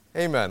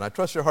Amen. I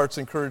trust your heart's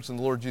encouraged in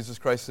the Lord Jesus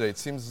Christ today. It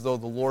seems as though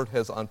the Lord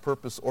has on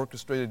purpose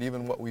orchestrated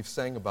even what we've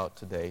sang about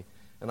today,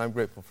 and I'm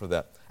grateful for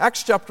that.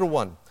 Acts chapter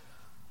 1.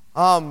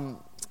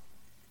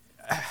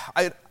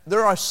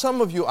 There are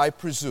some of you, I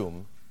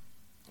presume,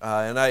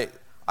 and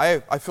I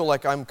feel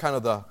like I'm kind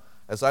of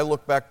as I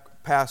look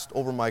back past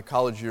over my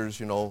college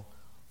years,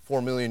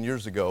 4 million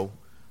years ago,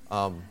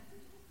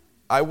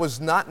 I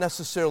was not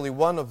necessarily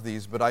one of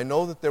these, but I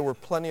know that there were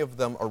plenty of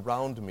them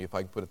around me, if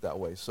I can put it that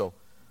way. So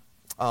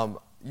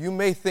you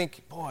may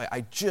think, boy, I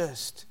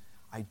just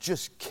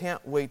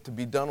can't wait to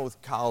be done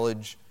with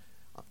college,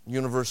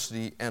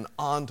 university, and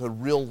on to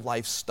real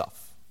life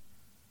stuff.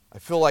 I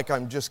feel like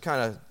I'm just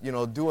kind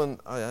of, doing,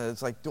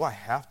 it's like, do I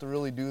have to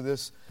really do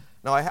this?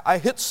 Now, I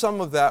hit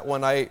some of that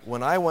when I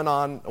went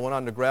on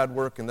to grad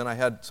work, and then I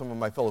had some of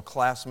my fellow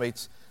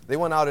classmates. They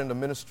went out into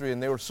ministry,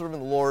 and they were serving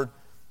the Lord,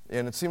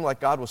 and it seemed like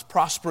God was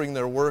prospering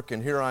their work,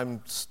 and here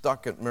I'm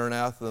stuck at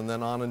Maranatha, and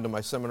then on into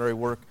my seminary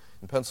work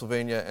in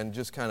Pennsylvania, and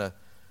just kind of,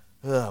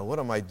 what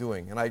am I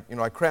doing? And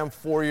I crammed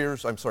 3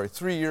 years, I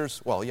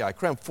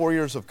crammed 4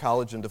 years of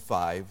college into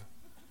 5.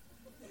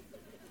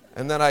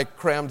 And then I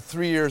crammed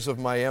 3 years of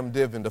my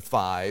MDiv into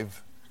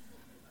 5.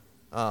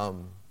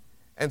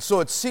 And so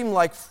it seemed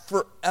like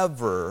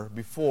forever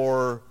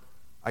before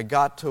I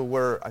got to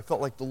where I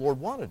felt like the Lord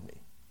wanted me.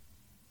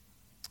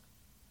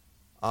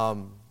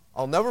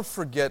 I'll never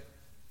forget,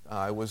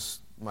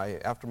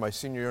 after my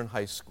senior year in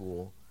high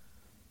school,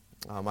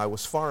 I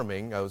was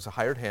farming. I was a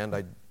hired hand.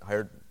 I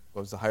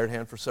was the hired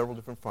hand for several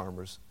different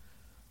farmers.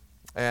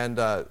 And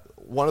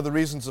one of the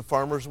reasons the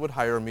farmers would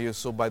hire me is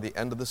so by the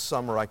end of the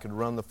summer I could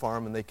run the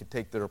farm and they could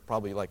take their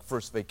probably like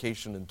first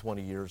vacation in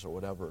 20 years or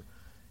whatever.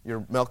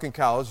 You're milking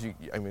cows,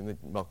 they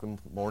milk them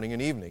morning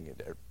and evening,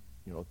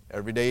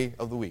 every day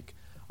of the week.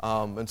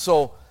 And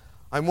so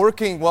I'm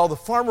working while the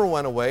farmer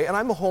went away, and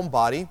I'm a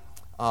homebody,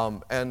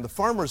 and the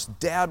farmer's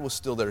dad was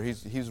still there.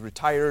 He's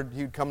retired.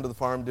 He'd come to the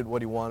farm, did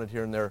what he wanted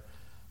here and there.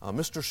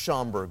 Mr.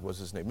 Schomburg was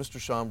his name, Mr.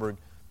 Schomburg.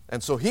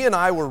 And so he and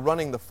I were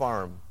running the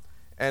farm,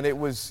 and it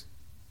was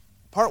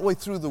partway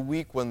through the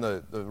week when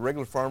the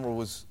regular farmer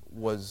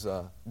was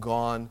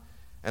gone,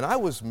 and I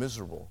was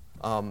miserable.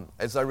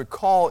 As I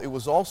recall, it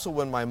was also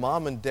when my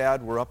mom and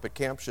dad were up at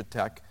Camp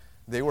Shatek.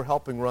 They were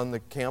helping run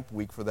the camp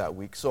week for that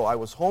week. So I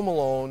was home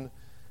alone.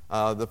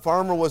 The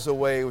farmer was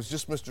away. It was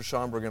just Mr.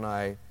 Schomburg and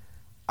I.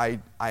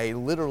 I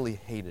literally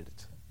hated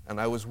it,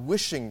 and I was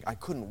wishing I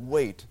couldn't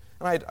wait.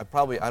 And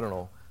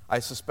I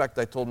suspect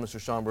I told Mr.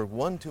 Schomburg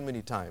one too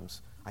many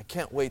times, I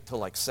can't wait till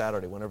like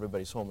Saturday when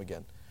everybody's home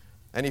again.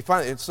 And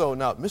so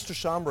now Mr.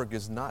 Schomburg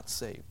is not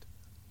saved.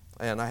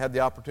 And I had the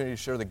opportunity to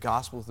share the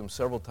gospel with him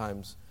several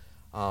times.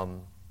 I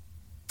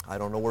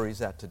don't know where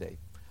he's at today.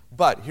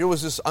 But here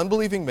was this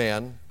unbelieving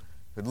man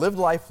who had lived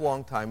life a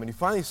long time, and he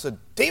finally said,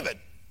 David,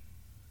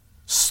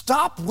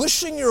 stop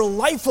wishing your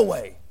life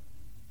away.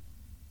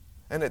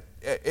 And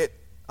it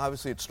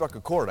obviously it struck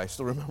a chord. I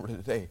still remember it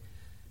today.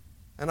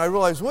 And I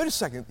realized, wait a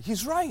second,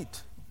 he's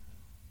right.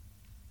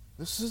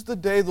 This is the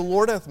day the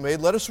Lord hath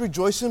made. Let us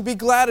rejoice and be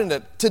glad in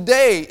it.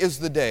 Today is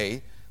the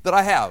day that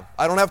I have.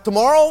 I don't have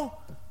tomorrow.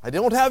 I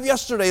don't have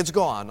yesterday. It's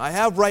gone. I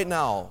have right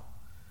now.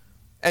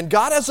 And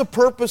God has a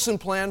purpose and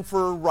plan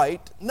for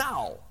right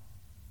now.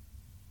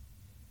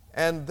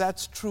 And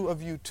that's true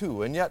of you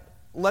too. And yet,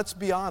 let's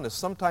be honest,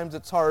 sometimes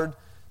it's hard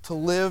to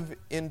live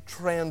in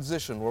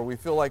transition where we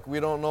feel like we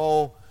don't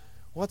know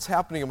what's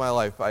happening in my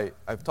life.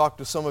 I've talked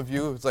to some of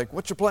you. It's like,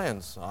 what's your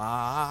plans?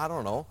 I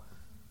don't know.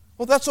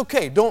 Well, that's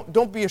okay.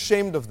 Don't be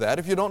ashamed of that.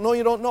 If you don't know,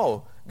 you don't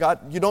know.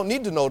 God, you don't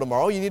need to know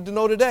tomorrow. You need to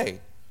know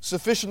today.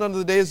 Sufficient unto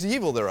the day is the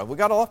evil thereof. We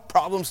got a lot of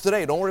problems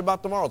today. Don't worry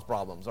about tomorrow's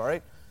problems, all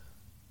right?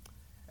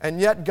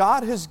 And yet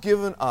God has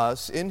given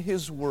us in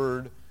His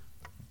Word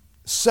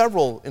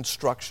several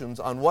instructions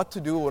on what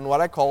to do and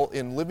what I call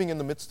in living in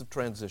the midst of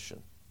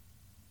transition.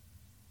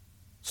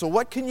 So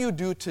what can you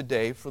do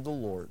today for the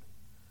Lord?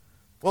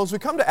 Well, as we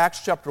come to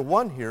Acts chapter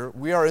 1 here,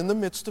 we are in the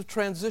midst of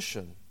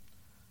transition.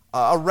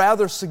 A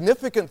rather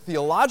significant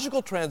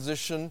theological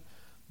transition,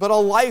 but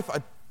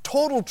a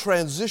total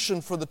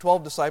transition for the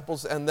 12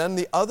 disciples and then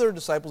the other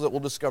disciples that we'll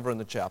discover in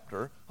the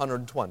chapter,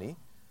 120.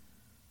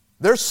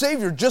 Their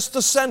Savior just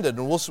ascended,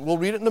 and we'll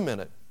read it in a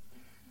minute.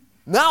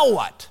 Now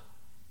what?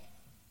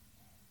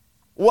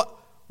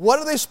 What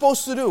are they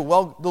supposed to do?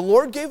 Well, the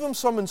Lord gave them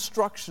some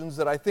instructions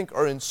that I think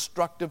are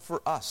instructive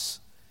for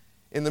us.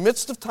 In the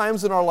midst of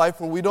times in our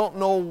life where we don't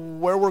know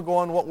where we're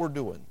going, what we're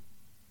doing.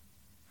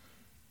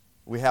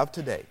 We have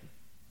today.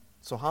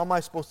 So how am I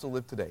supposed to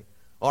live today?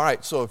 All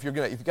right, so if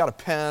you've got a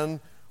pen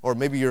or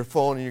maybe your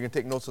phone and you're going to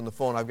take notes on the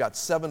phone, I've got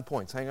 7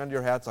 points. Hang on to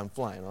your hats, I'm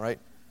flying, all right?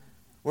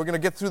 We're going to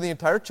get through the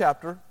entire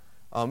chapter.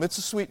 It's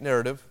a sweet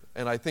narrative,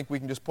 and I think we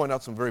can just point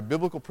out some very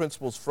biblical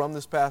principles from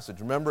this passage.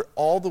 Remember,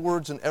 all the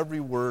words in every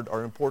word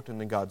are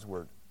important in God's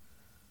Word.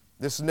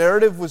 This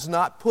narrative was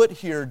not put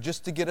here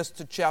just to get us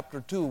to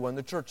chapter 2 when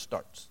the church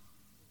starts.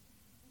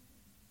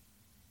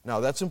 Now,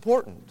 that's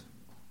important.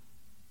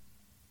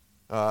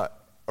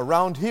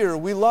 Around here,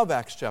 we love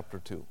Acts chapter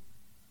 2.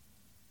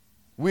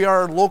 We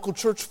are local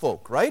church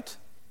folk, right?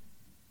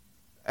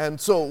 And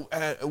so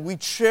we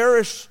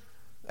cherish,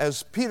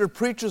 as Peter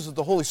preaches, that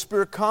the Holy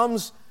Spirit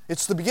comes.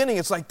 It's the beginning.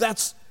 It's like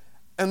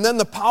and then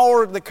the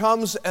power that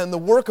comes and the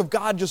work of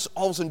God just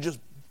all of a sudden just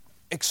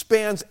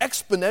expands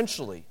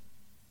exponentially.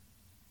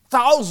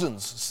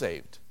 Thousands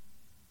saved.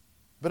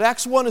 But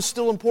Acts 1 is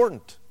still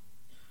important.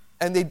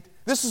 And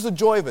this is the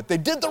joy of it. They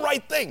did the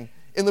right thing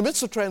in the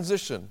midst of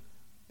transition.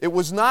 It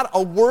was not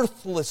a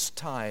worthless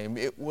time.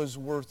 It was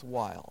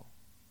worthwhile.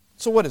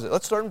 So what is it?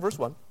 Let's start in verse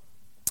 1.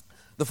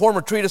 The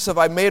former treatise have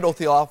I made, O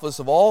Theophilus,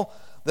 of all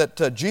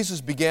that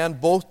Jesus began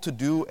both to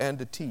do and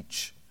to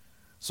teach.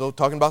 So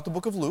talking about the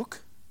book of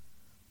Luke.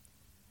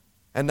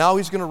 And now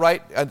he's going to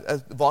write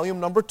volume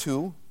number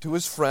 2 to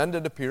his friend,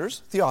 it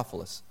appears,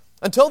 Theophilus.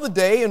 Until the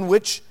day in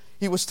which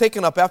he was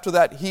taken up. After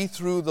that, he,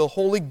 through the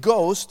Holy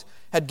Ghost,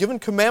 had given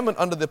commandment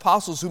unto the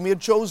apostles whom he had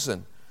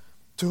chosen,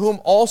 to whom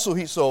also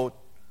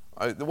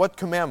what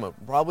commandment?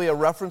 Probably a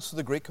reference to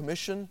the Great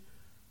Commission.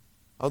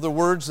 Other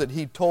words that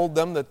he told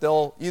them that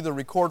they'll either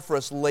record for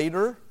us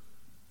later,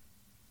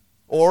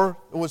 or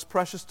it was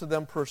precious to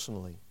them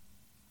personally.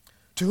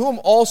 To whom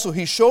also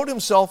he showed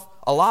himself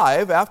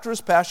alive after his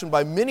passion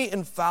by many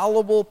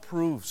infallible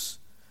proofs,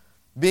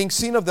 being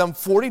seen of them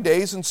 40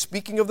 days and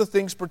speaking of the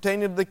things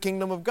pertaining to the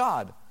kingdom of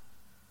God.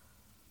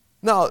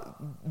 Now,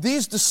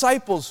 these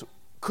disciples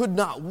could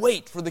not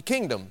wait for the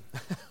kingdom.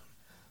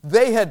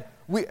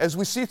 As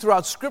we see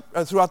throughout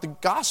throughout the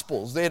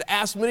Gospels, they had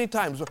asked many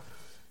times,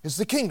 is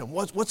the kingdom?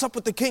 What's up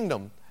with the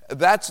kingdom?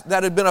 That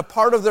had been a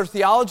part of their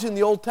theology in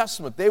the Old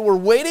Testament. They were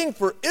waiting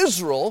for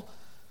Israel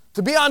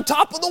to be on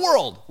top of the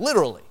world,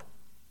 literally.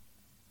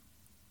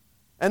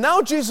 And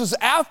now Jesus,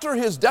 after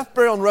his death,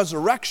 burial, and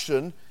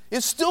resurrection,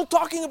 is still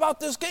talking about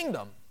this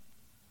kingdom.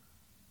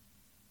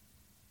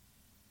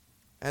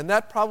 And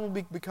that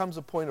probably becomes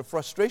a point of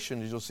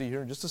frustration, as you'll see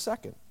here in just a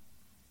second.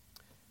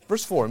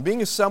 Verse 4, and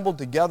being assembled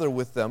together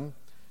with them,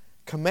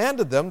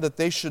 commanded them that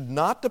they should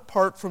not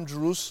depart from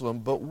Jerusalem,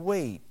 but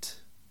wait.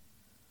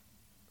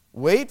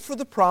 Wait for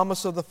the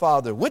promise of the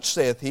Father, which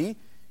saith he,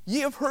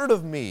 ye have heard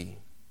of me.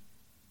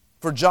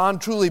 For John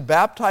truly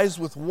baptized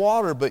with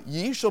water, but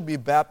ye shall be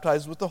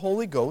baptized with the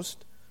Holy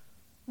Ghost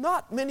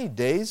not many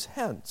days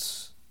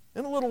hence.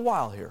 In a little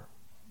while here.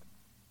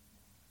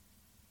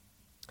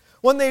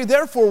 When they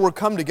therefore were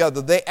come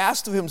together, they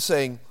asked of him,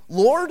 saying,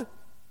 Lord,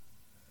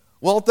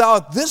 wilt thou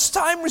at this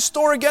time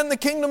restore again the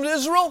kingdom to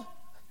Israel?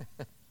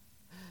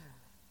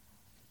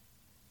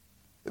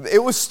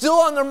 It was still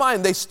on their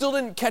mind. They still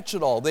didn't catch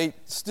it all. They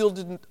still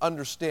didn't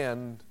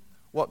understand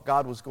what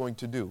God was going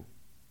to do.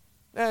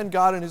 And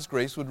God in his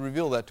grace would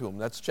reveal that to them.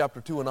 That's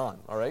chapter 2 and on,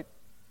 all right?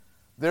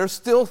 They're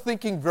still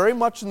thinking very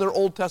much in their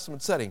Old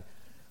Testament setting.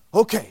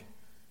 Okay,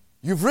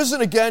 you've risen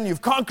again,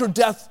 you've conquered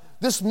death.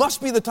 This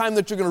must be the time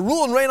that you're going to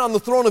rule and reign on the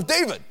throne of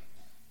David.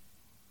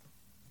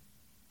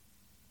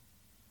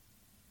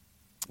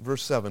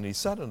 Verse 7, he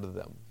said unto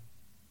them,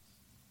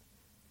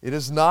 it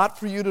is not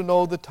for you to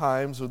know the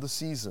times or the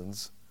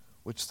seasons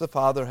which the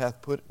Father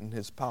hath put in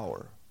his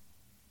power.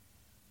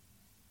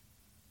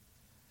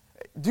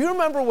 Do you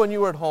remember when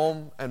you were at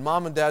home and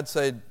mom and dad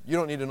said, you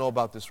don't need to know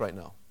about this right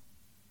now?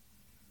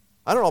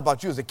 I don't know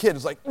about you as a kid.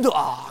 It's like,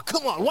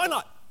 come on, why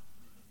not?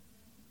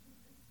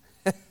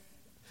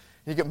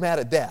 You get mad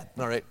at dad,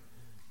 all right?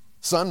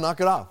 Son, knock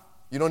it off.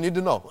 You don't need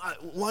to know.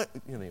 What?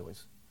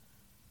 Anyways.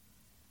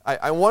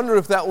 I wonder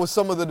if that was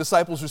some of the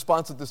disciples'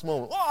 response at this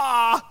moment.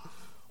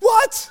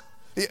 What?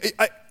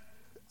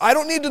 I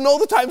don't need to know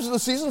the times of the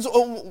seasons.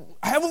 Oh,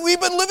 haven't we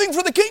been living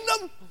for the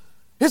kingdom?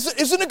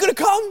 Isn't it going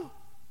to come?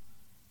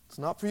 It's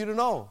not for you to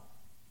know.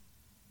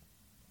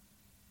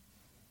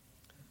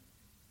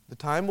 The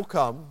time will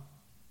come,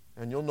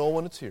 and you'll know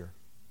when it's here.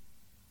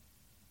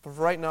 But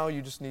for right now,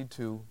 you just need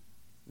to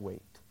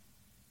wait.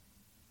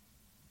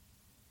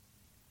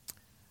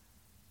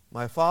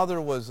 My father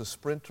was a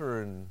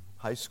sprinter in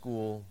high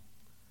school.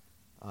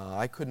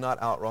 I could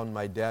not outrun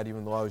my dad,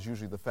 even though I was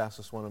usually the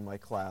fastest one in my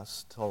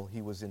class, till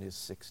he was in his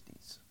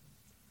 60s.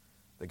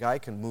 The guy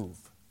can move.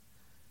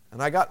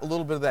 And I got a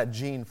little bit of that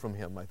gene from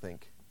him, I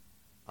think.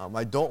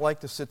 I don't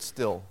like to sit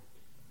still.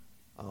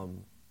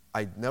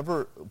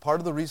 Part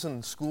of the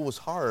reason school was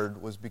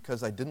hard was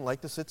because I didn't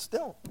like to sit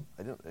still.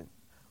 I didn't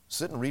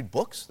sit and read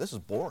books. This is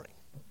boring.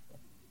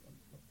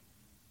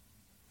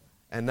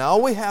 And now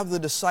we have the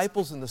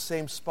disciples in the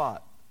same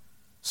spot.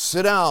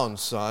 Sit down,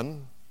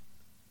 son,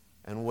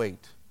 and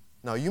wait.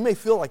 Now, you may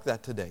feel like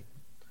that today.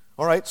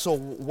 All right, so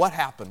what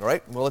happened? All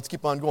right, well, let's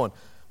keep on going.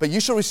 But you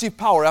shall receive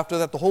power. After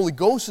that, the Holy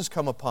Ghost has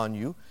come upon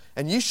you,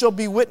 and ye shall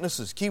be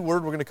witnesses. Key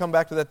word, we're going to come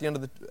back to that at the end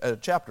of the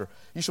chapter.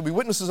 You shall be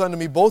witnesses unto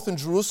me both in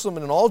Jerusalem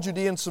and in all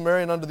Judea and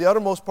Samaria and unto the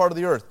uttermost part of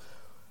the earth.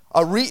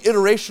 A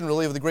reiteration,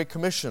 really, of the Great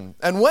Commission.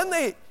 And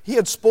when he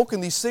had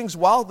spoken these things,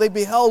 while they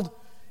beheld,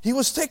 he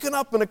was taken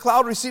up, and a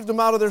cloud received him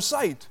out of their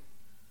sight.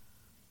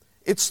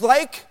 It's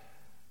like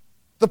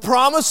the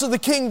promise of the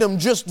kingdom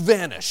just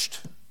vanished.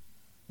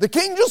 The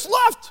king just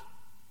left.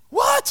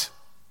 What?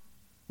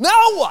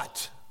 Now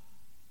what?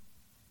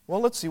 Well,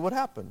 let's see what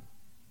happened.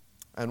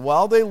 And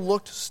while they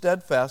looked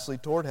steadfastly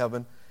toward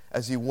heaven,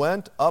 as he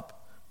went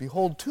up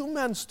behold, 2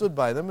 men stood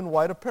by them in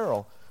white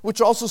apparel,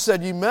 which also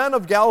said, Ye men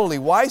of Galilee,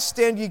 why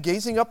stand ye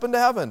gazing up into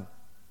heaven?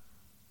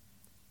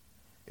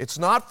 It's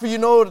not for you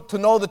to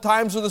know the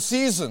times or the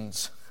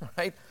seasons,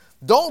 right?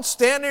 Don't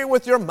stand here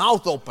with your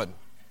mouth open.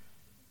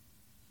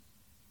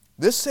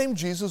 This same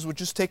Jesus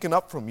which is taken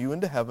up from you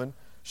into heaven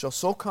shall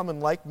so come in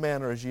like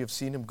manner as ye have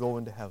seen him go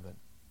into heaven.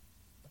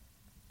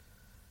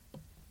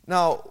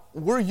 Now,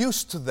 we're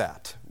used to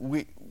that.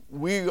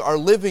 We are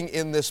living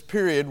in this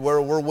period where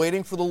we're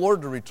waiting for the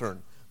Lord to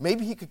return.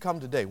 Maybe he could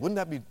come today. Wouldn't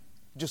that be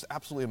just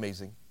absolutely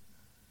amazing?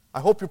 I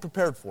hope you're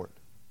prepared for it.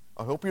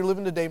 I hope you're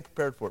living today and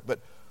prepared for it.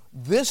 But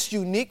this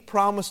unique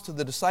promise to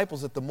the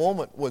disciples at the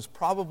moment was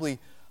probably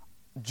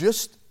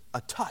just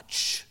a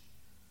touch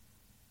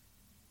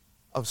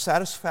of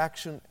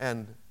satisfaction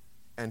and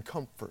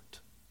comfort.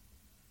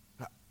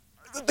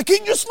 The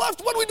king just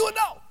left. What are we doing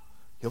now?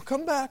 He'll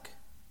come back.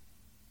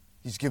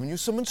 He's given you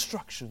some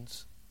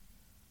instructions.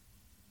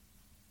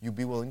 You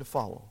be willing to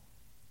follow.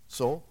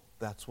 So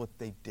that's what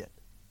they did.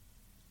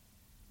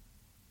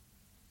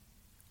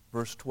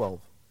 Verse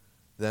 12.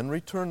 Then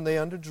returned they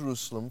unto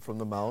Jerusalem from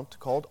the mount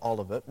called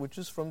Olivet, which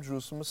is from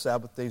Jerusalem a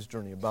Sabbath day's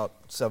journey,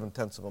 about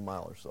 7/10 of a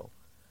mile or so.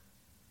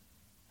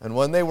 And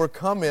when they were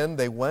come in,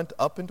 they went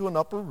up into an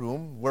upper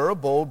room, where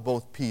abode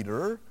both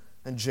Peter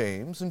and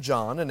James and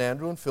John and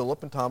Andrew and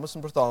Philip and Thomas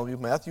and Bartholomew,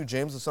 Matthew,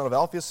 James the son of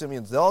Alphaeus,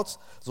 Simeon,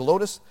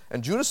 Zelotes,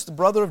 and Judas the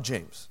brother of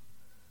James.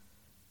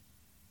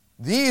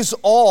 These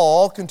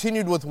all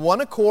continued with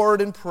one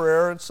accord in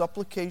prayer and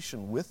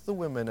supplication with the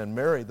women and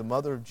Mary, the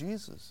mother of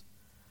Jesus,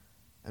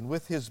 and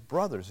with his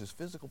brothers, his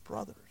physical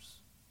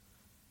brothers.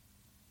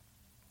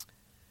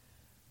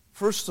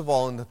 First of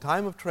all, in the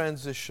time of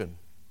transition,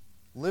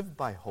 live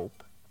by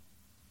hope.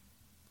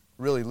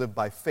 Really live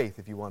by faith,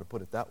 if you want to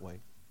put it that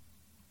way.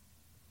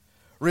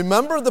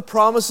 Remember the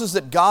promises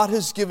that God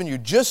has given you,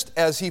 just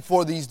as he,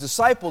 for these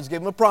disciples,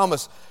 gave them a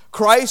promise.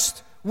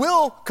 Christ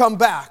will come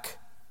back.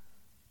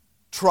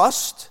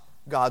 Trust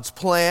God's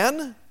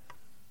plan.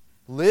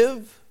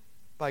 Live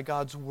by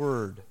God's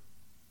word.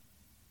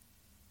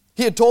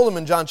 He had told them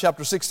in John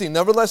chapter 16,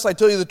 Nevertheless, I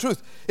tell you the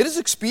truth, it is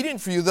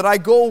expedient for you that I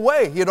go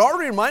away. He had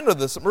already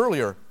reminded us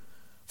earlier.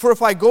 For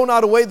if I go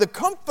not away, the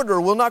Comforter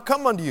will not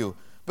come unto you.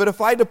 But if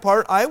I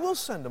depart, I will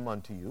send him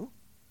unto you.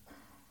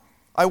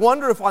 I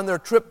wonder if on their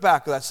trip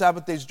back, that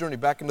Sabbath day's journey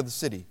back into the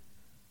city,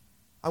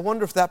 I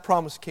wonder if that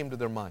promise came to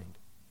their mind.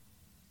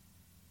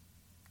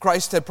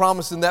 Christ had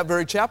promised in that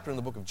very chapter in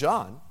the book of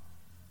John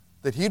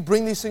that he'd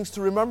bring these things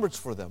to remembrance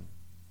for them.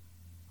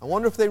 I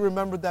wonder if they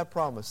remembered that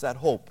promise, that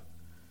hope.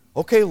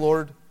 Okay,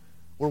 Lord,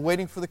 we're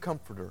waiting for the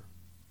Comforter.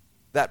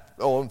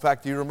 In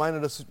fact, he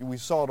reminded us, we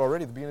saw it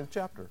already at the beginning of the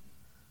chapter.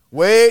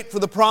 Wait for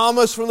the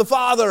promise from the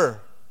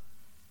Father.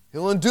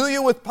 He'll endue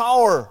you with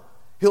power.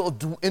 He'll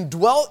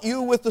indwell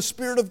you with the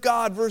Spirit of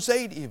God, verse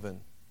 8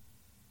 even.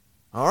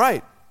 All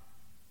right.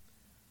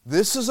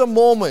 This is a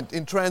moment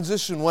in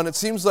transition when it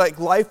seems like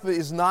life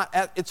is not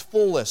at its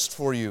fullest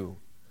for you.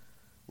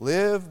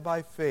 Live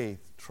by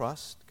faith.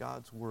 Trust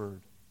God's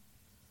word.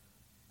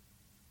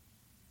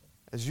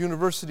 As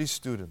university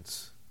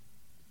students,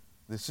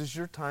 this is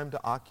your time to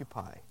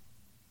occupy,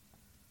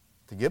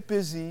 to get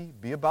busy,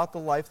 be about the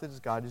life that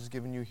God has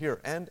given you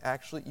here, and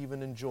actually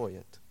even enjoy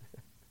it.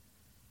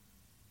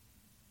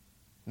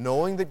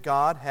 Knowing that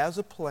God has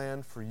a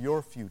plan for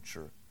your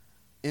future,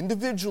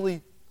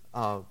 individually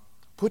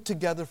put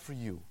together for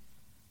you.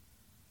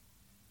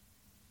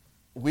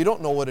 We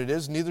don't know what it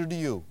is, neither do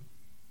you.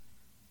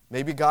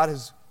 Maybe God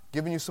has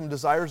given you some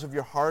desires of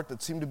your heart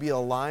that seem to be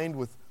aligned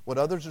with what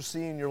others are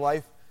seeing in your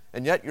life,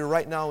 and yet you're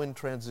right now in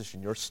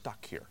transition. You're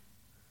stuck here.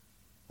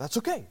 That's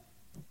okay.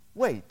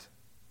 Wait.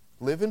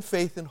 Live in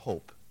faith and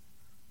hope.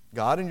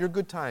 God, in your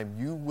good time,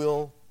 you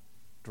will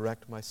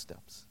direct my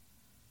steps.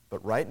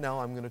 But right now,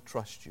 I'm going to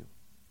trust you.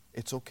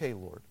 It's okay,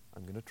 Lord.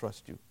 I'm going to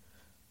trust you.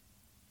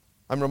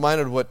 I'm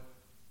reminded of what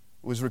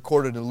was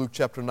recorded in Luke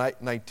chapter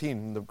 19,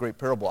 in the great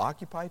parable,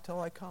 Occupy till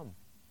I come.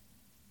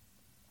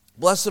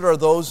 Blessed are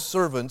those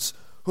servants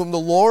whom the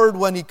Lord,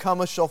 when he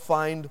cometh, shall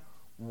find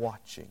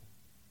watching.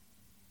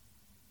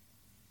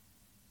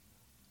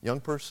 Young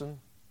person,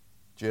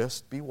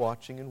 just be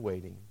watching and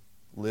waiting.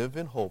 Live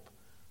in hope.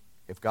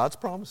 If God's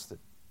promised it,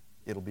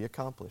 it'll be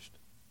accomplished.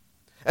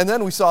 And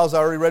then we saw, as I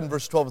already read in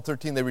verse 12 and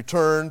 13, they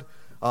returned.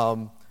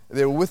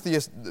 They were with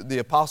the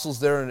apostles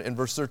there in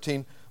verse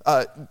 13.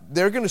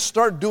 They're going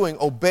to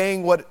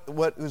obeying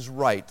what is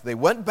right. They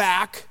went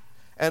back,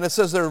 and it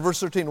says there in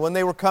verse 13, when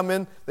they were come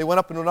in, they went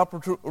up into an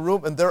upper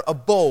room, and there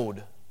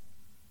abode.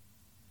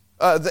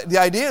 The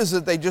idea is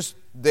that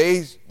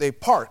they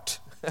parked.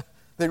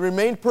 They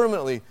remained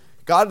permanently.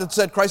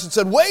 Christ had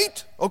said,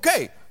 wait.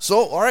 Okay,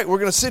 so, all right, we're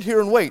going to sit here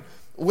and wait.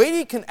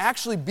 Waiting can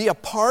actually be a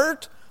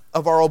part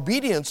of our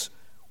obedience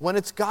when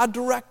it's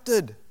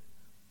God-directed.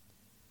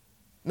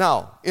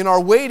 Now, in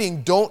our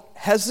waiting, don't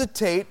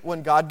hesitate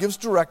when God gives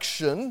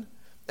direction,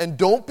 and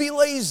don't be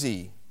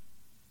lazy.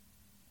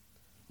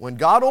 When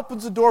God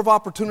opens the door of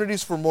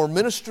opportunities for more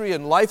ministry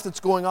and life that's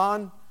going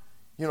on,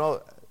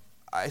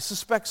 I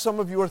suspect some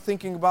of you are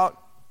thinking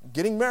about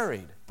getting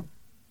married.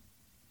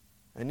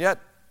 And yet,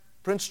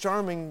 Prince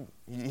Charming,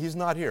 he's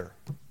not here.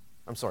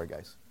 I'm sorry,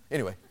 guys.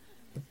 Anyway.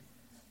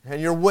 And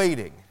you're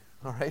waiting,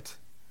 all right?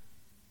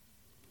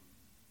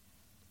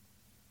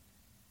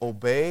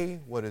 Obey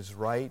what is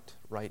right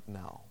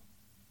now.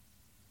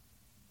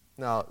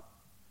 Now,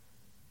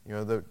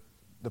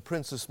 the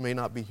princess may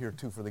not be here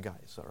too for the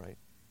guys, all right?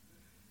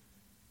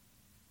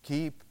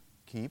 Keep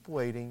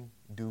waiting,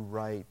 do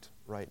right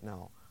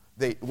now.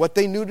 What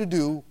they knew to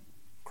do,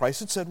 Christ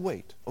had said,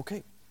 wait.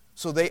 Okay.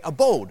 So they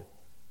abode.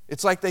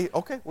 It's like we're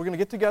going to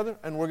get together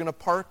and we're going to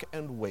park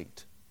and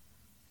wait.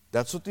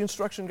 That's what the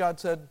instruction God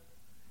said.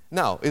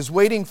 Now, is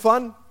waiting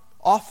fun?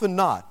 Often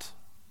not.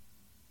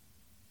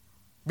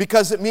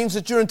 Because it means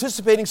that you're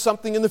anticipating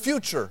something in the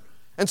future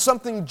and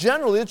something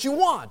generally that you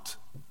want.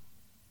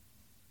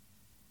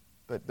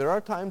 But there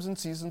are times and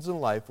seasons in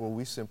life where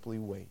we simply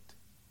wait.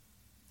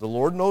 The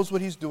Lord knows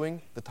what He's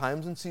doing. The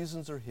times and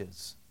seasons are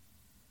His.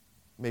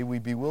 May we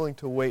be willing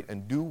to wait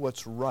and do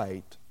what's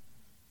right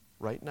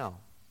now.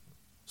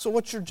 So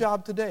what's your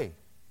job today?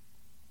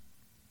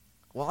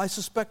 Well, I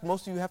suspect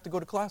most of you have to go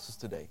to classes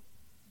today.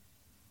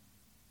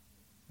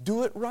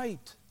 Do it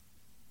right.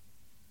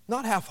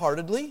 Not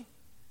half-heartedly.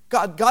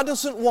 God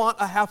doesn't want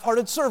a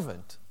half-hearted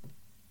servant.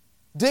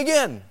 Dig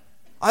in.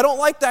 I don't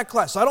like that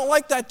class. I don't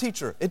like that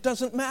teacher. It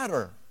doesn't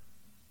matter.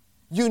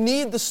 You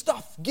need the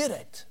stuff. Get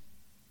it.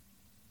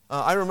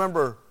 I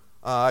remember,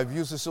 I've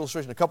used this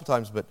illustration a couple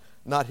times, but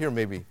not here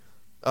maybe.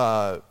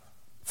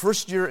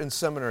 First year in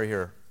seminary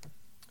here,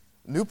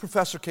 new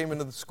professor came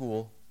into the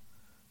school.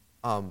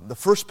 The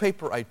first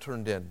paper I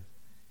turned in,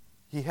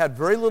 he had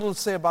very little to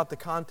say about the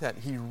content.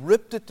 He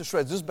ripped it to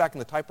shreds. This is back in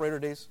the typewriter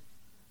days.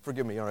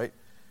 Forgive me, all right?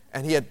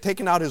 And he had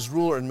taken out his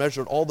ruler and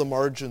measured all the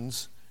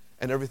margins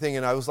and everything,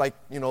 and I was like,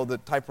 the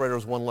typewriter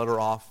was one letter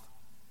off.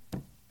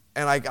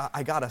 And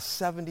I got a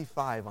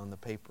 75 on the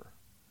paper.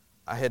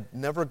 I had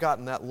never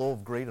gotten that low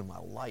of grade in my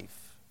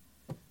life.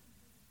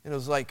 And it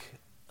was like,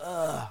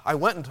 I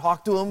went and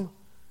talked to him,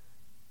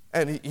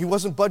 and he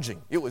wasn't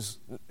budging. It was,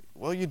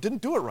 well, you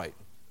didn't do it right.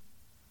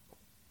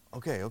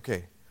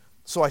 Okay.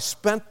 So I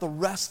spent the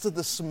rest of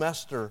the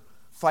semester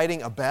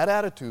fighting a bad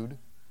attitude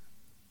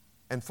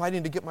and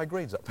fighting to get my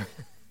grades up.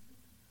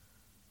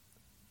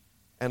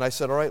 And I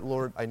said, all right,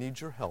 Lord, I need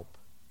your help.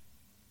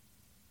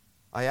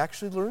 I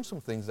actually learned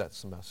some things that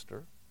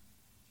semester,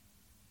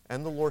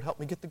 and the Lord helped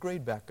me get the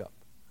grade back up.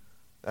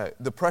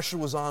 The pressure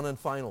was on in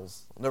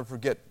finals. I'll never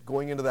forget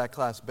going into that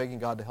class, begging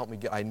God to help me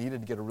I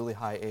needed to get a really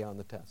high A on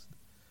the test.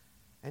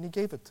 And He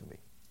gave it to me.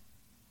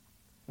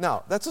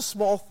 Now, that's a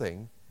small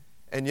thing,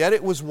 and yet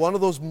it was one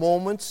of those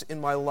moments in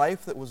my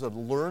life that was a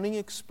learning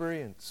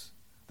experience.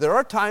 There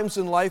are times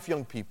in life,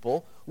 young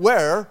people,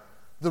 where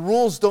the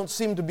rules don't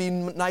seem to be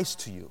nice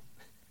to you.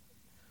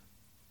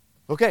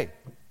 Okay,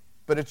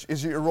 but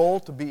is it your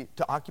role to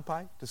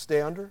occupy, to stay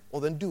under?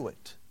 Well, then do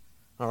it.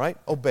 All right?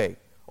 Obey.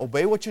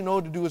 Obey what you know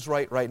to do is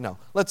right now.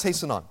 Let's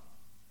hasten on.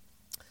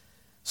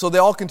 So they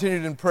all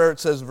continued in prayer, it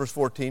says in verse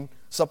 14,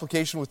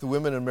 supplication with the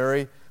women and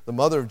Mary, the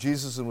mother of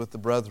Jesus, and with the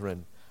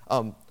brethren.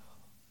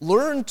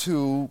 Learn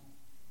to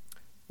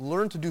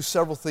do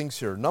several things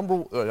here.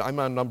 I'm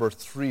on number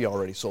 3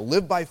 already. So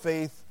live by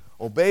faith,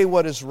 obey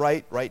what is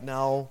right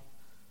now,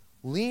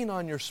 lean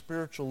on your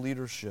spiritual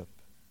leadership.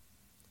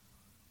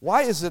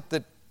 Why is it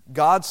that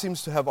God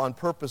seems to have on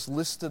purpose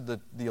listed the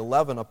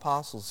 11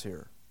 apostles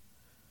here?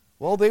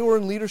 Well, they were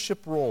in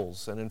leadership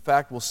roles, and in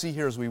fact, we'll see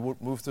here as we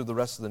move through the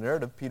rest of the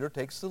narrative, Peter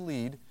takes the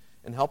lead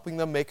in helping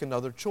them make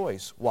another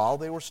choice while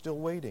they were still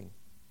waiting.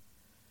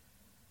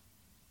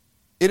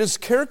 It is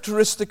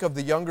characteristic of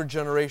the younger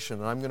generation,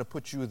 and I'm going to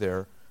put you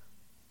there.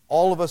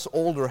 All of us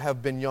older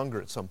have been younger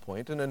at some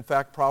point, and in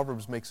fact,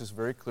 Proverbs makes this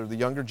very clear. The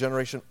younger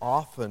generation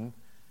often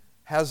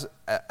has,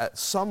 at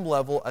some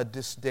level, a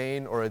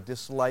disdain or a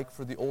dislike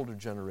for the older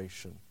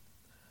generation.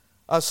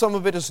 Some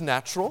of it is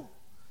natural.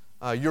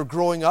 You're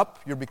growing up,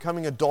 you're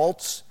becoming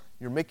adults,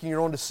 you're making your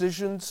own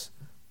decisions.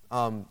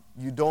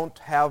 You don't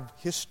have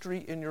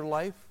history in your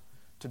life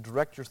to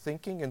direct your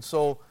thinking, and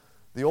so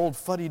the old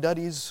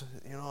fuddy-duddies,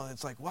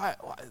 it's like, why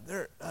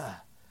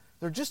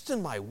they're just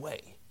in my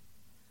way.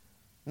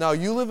 Now,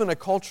 you live in a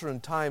culture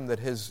and time that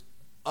has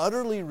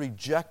utterly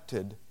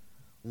rejected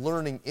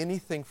learning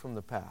anything from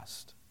the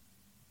past.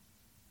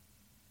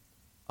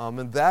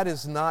 And that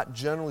is not,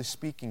 generally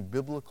speaking,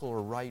 biblical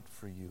or right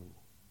for you.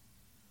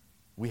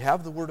 We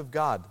have the Word of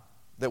God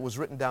that was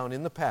written down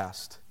in the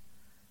past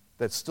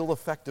that's still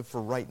effective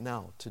for right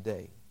now,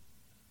 today.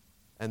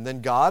 And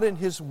then God, in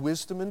His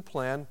wisdom and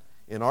plan,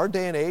 in our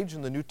day and age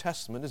in the New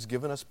Testament, has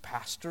given us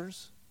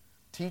pastors,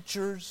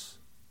 teachers,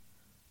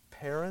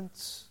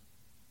 parents.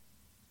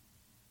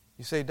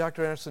 You say,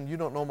 Dr. Anderson, you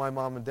don't know my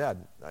mom and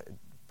dad.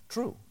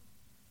 True.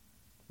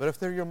 But if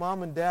they're your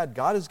mom and dad,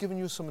 God has given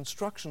you some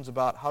instructions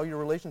about how your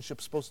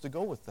relationship's supposed to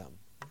go with them.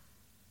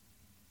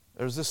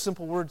 There's this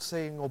simple word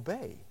saying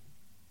obey.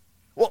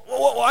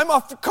 Well, I'm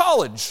off to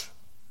college.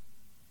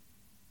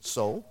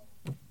 So?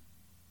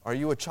 Are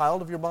you a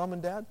child of your mom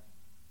and dad?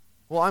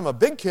 Well, I'm a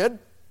big kid.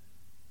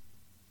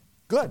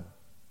 Good.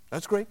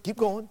 That's great. Keep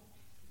going.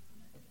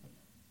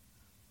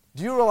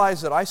 Do you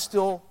realize that I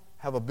still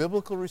have a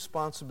biblical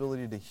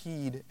responsibility to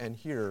heed and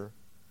hear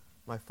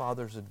my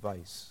Father's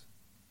advice?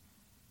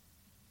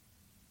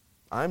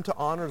 I'm to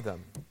honor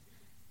them.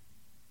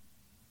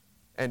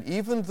 And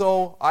even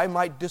though I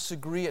might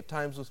disagree at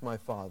times with my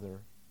Father,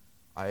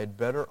 I had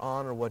better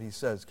honor what He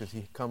says because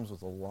He comes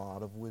with a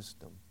lot of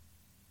wisdom.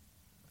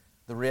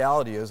 The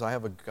reality is I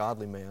have a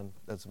godly man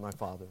that's my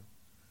Father.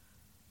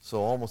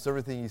 So almost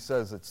everything He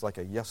says, it's like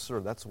a yes, sir.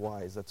 That's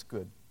wise. That's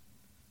good.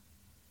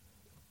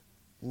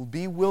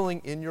 Be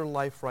willing in your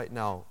life right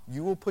now.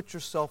 You will put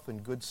yourself in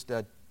good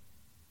stead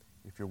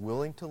if you're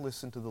willing to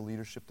listen to the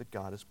leadership that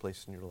God has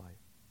placed in your life.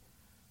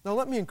 Now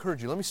let me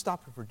encourage you. Let me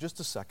stop here for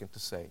just a second to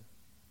say,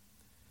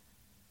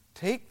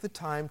 take the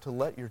time to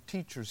let your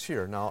teachers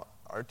hear. Now,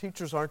 our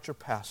teachers aren't your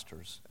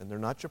pastors, and they're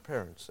not your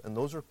parents, and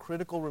those are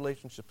critical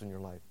relationships in your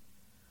life.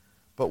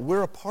 But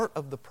we're a part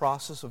of the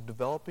process of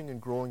developing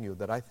and growing you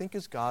that I think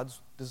is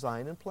God's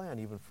design and plan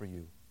even for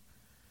you.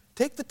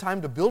 Take the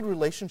time to build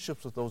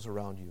relationships with those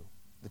around you,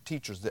 the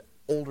teachers, the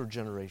older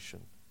generation.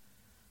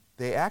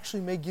 They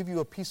actually may give you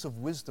a piece of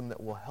wisdom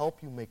that will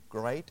help you make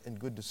right and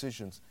good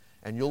decisions,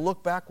 and you'll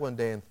look back one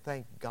day and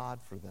thank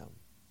God for them.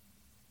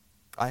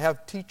 I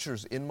have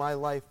teachers in my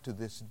life to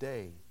this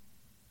day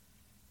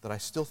that I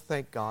still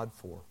thank God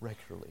for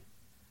regularly.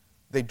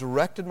 They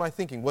directed my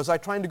thinking. Was I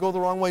trying to go the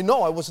wrong way?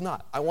 No, I was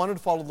not. I wanted to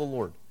follow the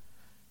Lord.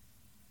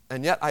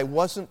 And yet I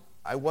wasn't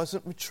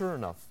mature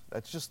enough.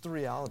 That's just the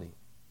reality.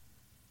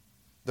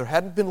 There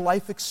hadn't been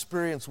life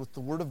experience with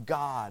the Word of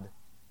God,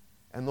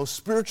 and those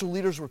spiritual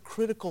leaders were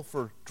critical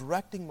for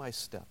directing my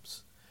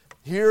steps.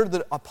 Here,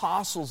 the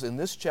apostles in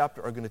this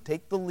chapter are going to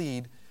take the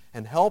lead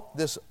and help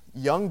this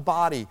young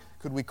body.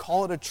 Could we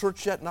call it a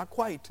church yet? Not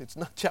quite. It's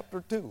not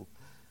chapter 2.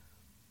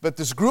 But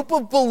this group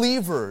of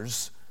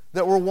believers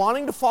that were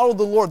wanting to follow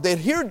the Lord, they'd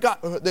heard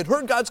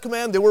God's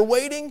command, they were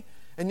waiting,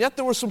 and yet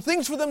there were some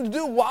things for them to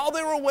do while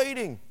they were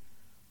waiting.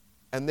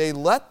 And they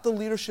let the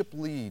leadership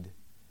lead.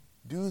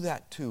 Do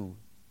that too.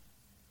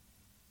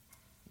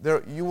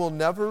 You will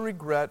never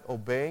regret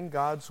obeying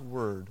God's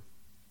word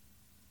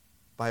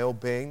by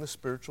obeying the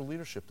spiritual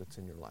leadership that's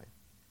in your life.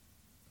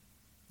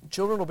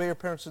 Children, obey your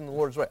parents in the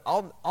Lord's way.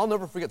 I'll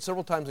never forget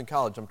several times in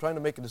college, I'm trying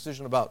to make a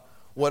decision about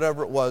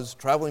whatever it was,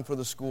 traveling for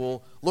the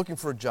school, looking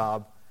for a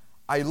job.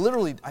 I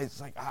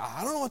was like,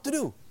 I don't know what to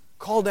do.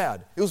 Call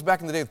Dad. It was back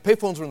in the day. The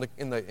payphones were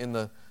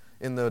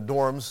in the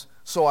dorms,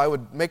 so I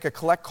would make a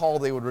collect call.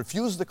 They would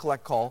refuse the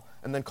collect call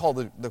and then call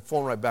the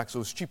phone right back, so it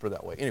was cheaper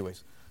that way.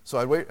 Anyways, so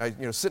I'd wait,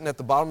 sitting at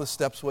the bottom of the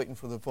steps waiting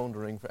for the phone to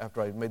ring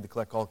after I made the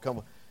collect call.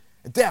 Come,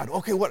 Dad,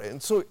 okay, what?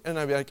 And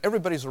I'd be like,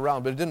 everybody's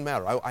around, but it didn't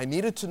matter. I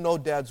needed to know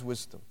Dad's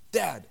wisdom.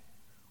 Dad,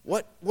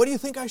 what do you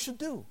think I should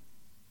do?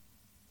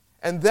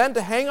 And then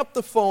to hang up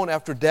the phone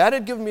after Dad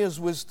had given me his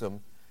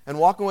wisdom and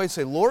walk away and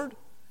say, Lord,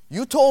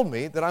 you told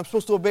me that I'm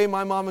supposed to obey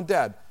my mom and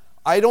dad.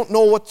 I don't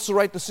know what's the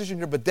right decision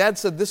here, but Dad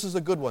said this is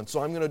a good one,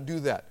 so I'm going to do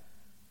that.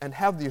 And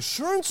have the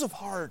assurance of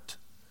heart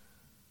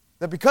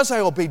that because I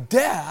obeyed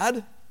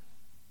Dad,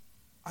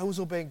 I was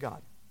obeying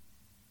God.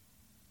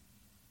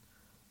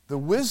 The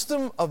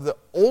wisdom of the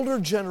older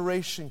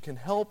generation can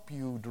help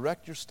you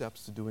direct your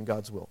steps to doing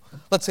God's will.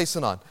 Let's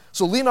hasten on.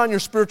 So lean on your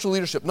spiritual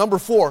leadership. Number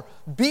 4,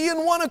 be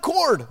in one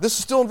accord. This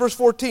is still in verse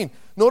 14.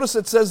 Notice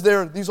it says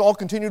there, these all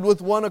continued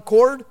with one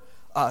accord.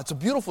 It's a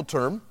beautiful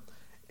term.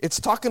 It's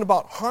talking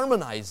about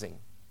harmonizing.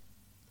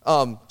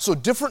 So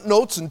different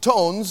notes and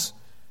tones,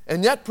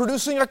 and yet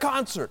producing a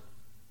concert.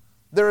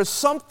 There is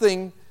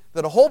something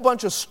that a whole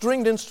bunch of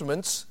stringed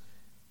instruments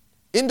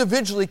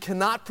individually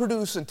cannot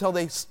produce until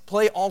they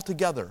play all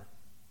together.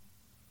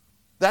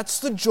 That's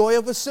the joy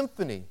of a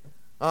symphony.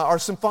 Our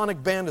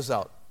symphonic band is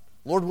out.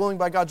 Lord willing,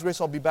 by God's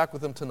grace, I'll be back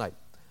with them tonight.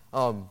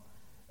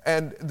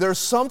 And there's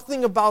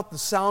something about the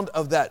sound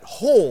of that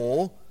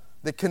whole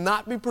that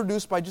cannot be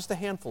produced by just a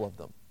handful of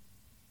them.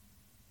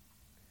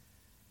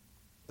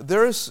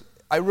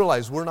 I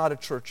realize we're not a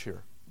church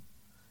here.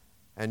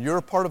 And you're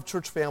a part of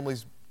church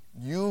families.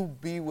 You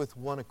be with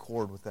one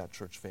accord with that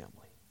church family.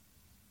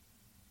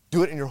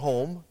 Do it in your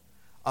home.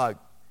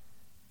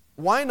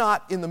 Why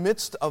not, in the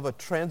midst of a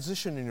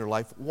transition in your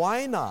life,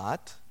 why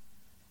not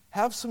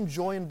have some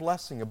joy and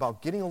blessing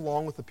about getting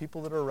along with the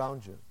people that are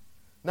around you?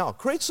 Now,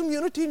 create some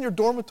unity in your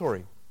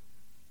dormitory.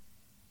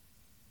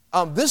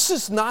 This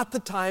is not the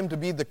time to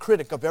be the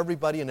critic of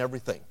everybody and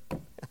everything.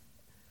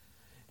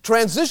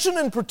 Transition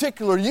in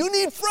particular, you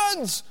need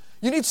friends.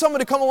 You need someone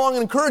to come along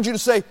and encourage you to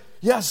say,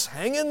 yes,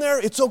 hang in there,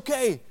 it's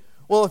okay.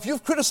 Well, if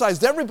you've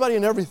criticized everybody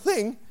and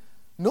everything,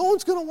 no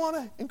one's going to want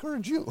to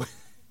encourage you.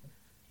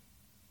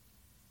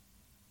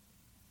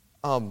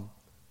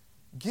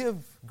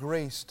 Give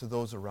grace to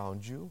those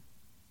around you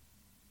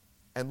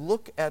and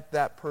look at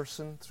that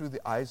person through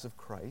the eyes of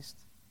Christ.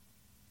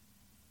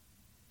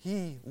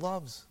 He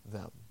loves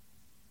them.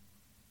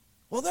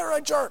 Well, they're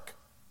a jerk.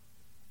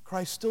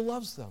 Christ still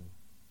loves them.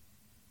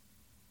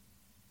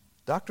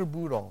 Dr.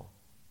 Boudall,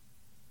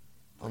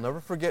 I'll never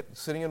forget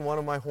sitting in one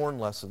of my horn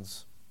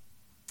lessons,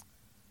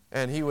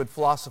 and he would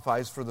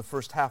philosophize for the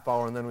first half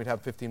hour, and then we'd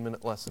have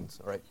 15-minute lessons,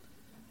 all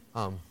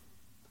right?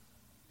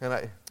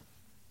 And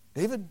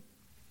David,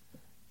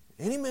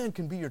 any man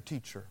can be your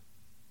teacher.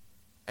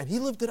 And he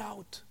lived it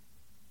out.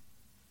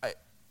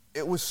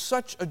 It was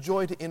such a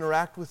joy to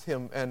interact with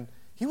him. And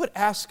he would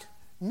ask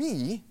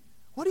me,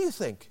 what do you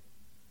think?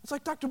 It's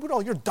like, Dr.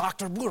 Boudall, you're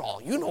Dr.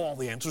 Boudall. You know all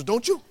the answers,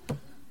 don't you?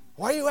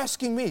 Why are you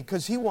asking me?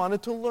 Because he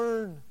wanted to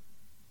learn.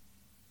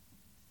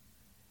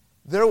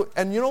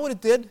 And you know what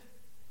it did?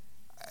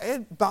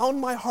 It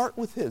bound my heart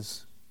with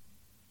his.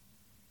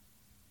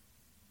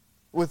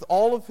 With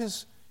all of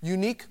his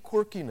unique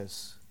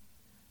quirkiness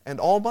and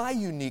all my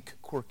unique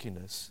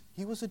quirkiness,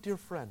 he was a dear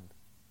friend.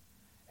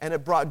 And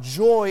it brought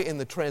joy in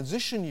the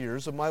transition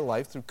years of my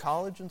life through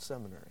college and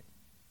seminary.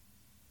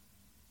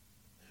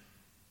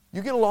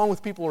 You get along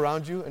with people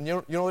around you, and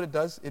you know what it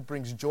does? It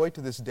brings joy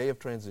to this day of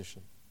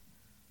transition.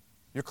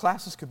 Your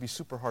classes could be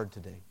super hard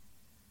today,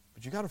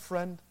 but you got a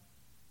friend,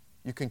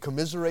 you can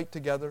commiserate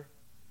together,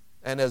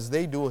 and as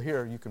they do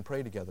here, you can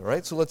pray together,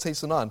 right? So let's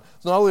hasten on.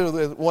 So not only were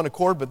they one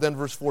accord, but then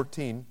verse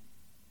 14,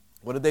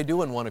 what did they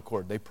do in one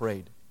accord? They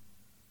prayed.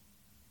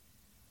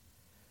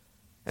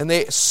 And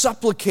they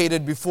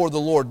supplicated before the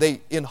Lord.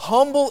 They, in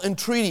humble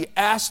entreaty,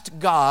 asked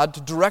God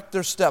to direct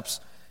their steps.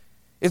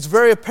 It's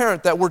very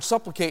apparent that word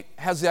supplicate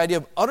has the idea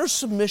of utter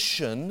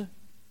submission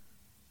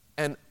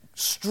and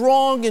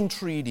strong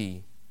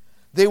entreaty.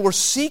 They were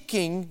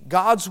seeking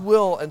God's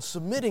will and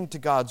submitting to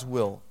God's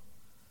will.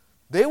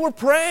 They were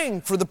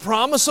praying for the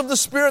promise of the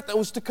Spirit that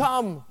was to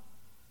come.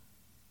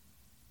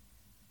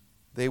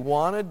 They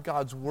wanted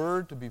God's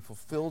word to be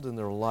fulfilled in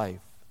their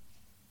life.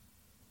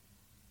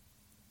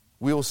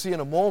 We will see in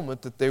a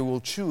moment that they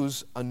will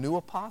choose a new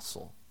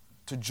apostle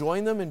to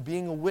join them in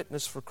being a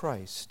witness for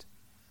Christ.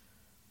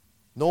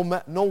 No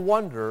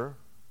wonder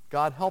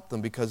God helped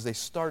them because they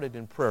started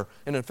in prayer.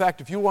 And in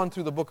fact, if you run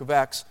through the book of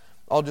Acts,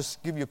 I'll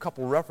just give you a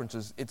couple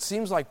references. It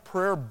seems like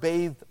prayer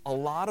bathed a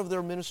lot of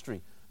their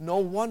ministry. No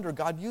wonder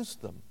God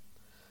used them.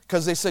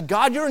 Because they said,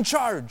 God, you're in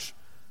charge.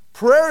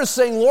 Prayer is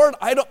saying, Lord,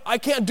 I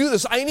can't do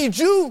this. I need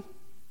you.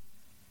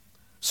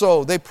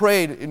 So they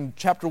prayed in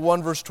chapter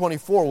 1, verse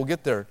 24. We'll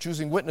get there.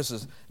 Choosing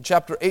witnesses. In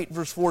chapter 8,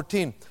 verse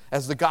 14,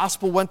 as the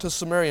gospel went to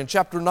Samaria. In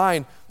chapter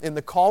 9, in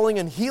the calling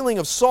and healing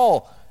of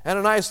Saul.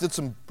 Ananias did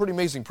some pretty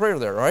amazing prayer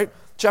there, right?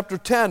 Chapter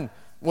 10,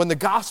 when the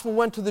gospel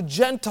went to the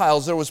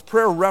Gentiles, there was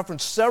prayer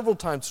referenced several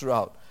times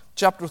throughout.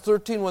 Chapter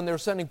 13, when they were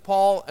sending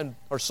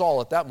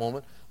Saul at that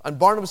moment, and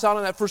Barnabas out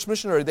on that first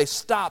missionary, they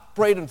stopped,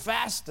 prayed, and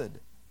fasted.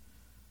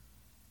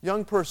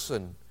 Young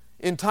person,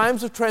 in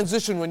times of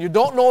transition, when you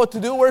don't know what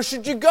to do, where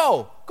should you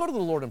go? Go to the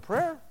Lord in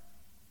prayer.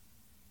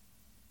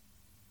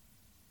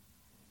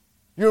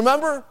 You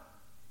remember?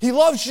 He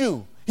loves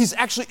you. He's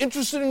actually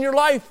interested in your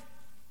life.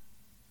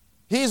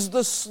 He's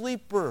the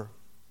sleeper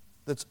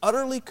that's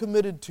utterly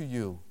committed to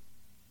you.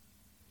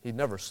 He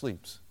never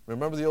sleeps.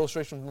 Remember the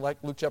illustration from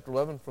Luke chapter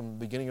 11 from the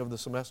beginning of the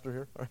semester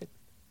here? All right?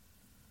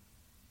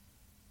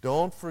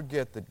 Don't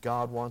forget that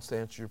God wants to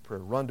answer your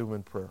prayer. Run to Him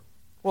in prayer.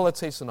 Well, let's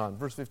hasten on.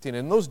 Verse 15.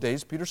 In those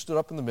days, Peter stood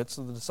up in the midst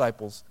of the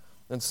disciples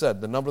and said,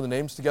 the number of the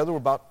names together were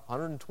about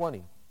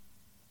 120.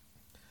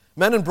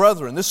 Men and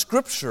brethren, this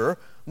scripture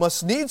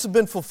must needs have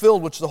been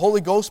fulfilled, which the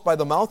Holy Ghost by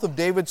the mouth of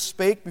David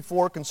spake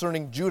before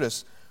concerning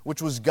Judas,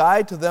 which was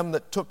guide to them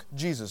that took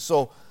Jesus.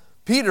 So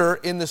Peter,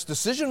 in this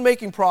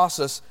decision-making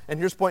process, and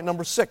here's point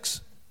number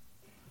 6,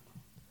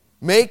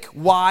 make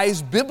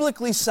wise,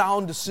 biblically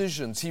sound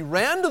decisions. He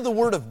ran to the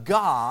Word of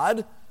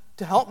God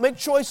to help make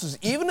choices,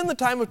 even in the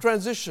time of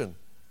transition.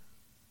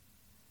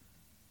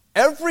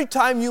 Every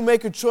time you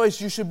make a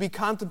choice, you should be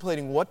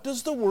contemplating, what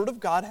does the Word of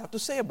God have to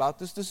say about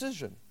this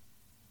decision?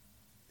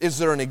 Is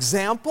there an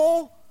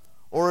example,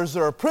 or is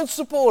there a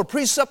principle or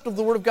precept of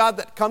the Word of God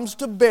that comes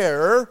to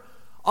bear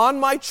on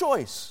my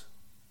choice?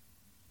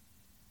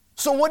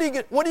 So what are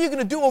you going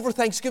to do over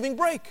Thanksgiving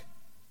break?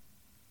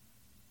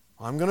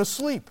 I'm going to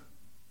sleep.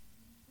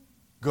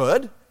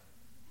 Good.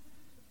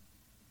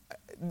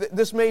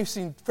 This may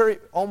seem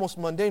almost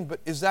mundane, but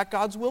is that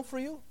God's will for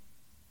you?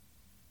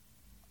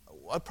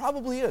 It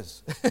probably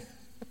is.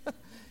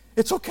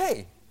 It's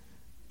okay.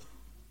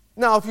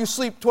 Now, if you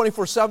sleep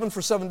 24/7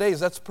 for 7 days,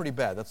 that's pretty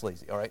bad. That's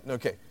lazy, all right?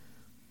 Okay.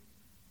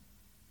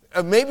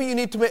 Maybe you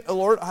need to make,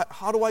 Lord,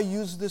 how do I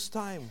use this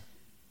time?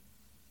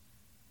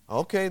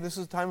 Okay, this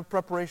is a time of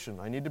preparation.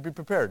 I need to be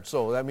prepared.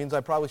 So that means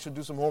I probably should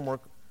do some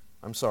homework,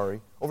 I'm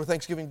sorry, over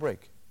Thanksgiving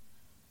break.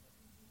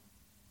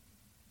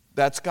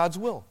 That's God's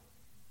will.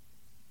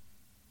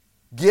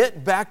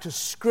 Get back to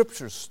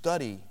Scripture,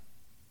 study.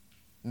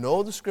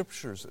 Know the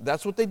Scriptures.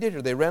 That's what they did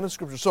here. They ran the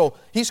Scriptures. So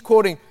he's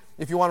quoting,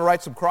 if you want to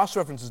write some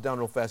cross-references down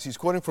real fast, he's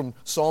quoting from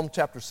Psalm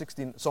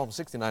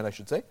 69, I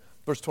should say,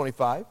 verse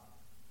 25,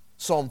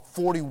 Psalm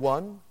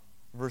 41,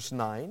 verse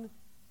 9,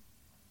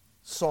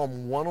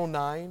 Psalm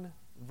 109,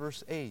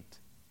 verse 8.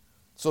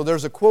 So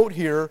there's a quote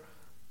here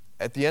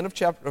at the end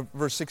of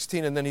verse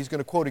 16, and then he's going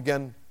to quote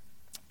again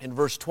in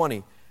verse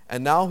 20.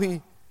 And now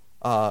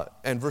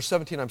and verse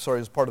 17,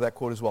 is part of that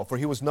quote as well. For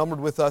he was numbered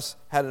with us,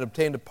 had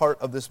obtained a part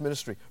of this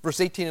ministry.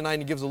 Verse 18 and 9,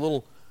 he gives a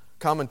little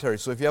commentary.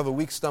 So if you have a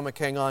weak stomach,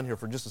 hang on here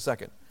for just a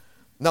second.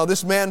 Now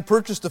this man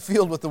purchased a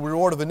field with the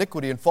reward of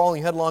iniquity, and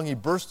falling headlong he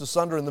burst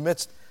asunder in the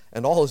midst,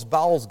 and all his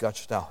bowels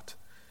gushed out.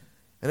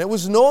 And it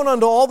was known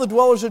unto all the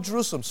dwellers at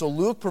Jerusalem. So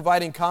Luke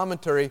providing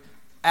commentary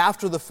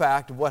after the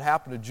fact of what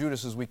happened to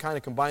Judas as we kind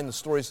of combine the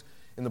stories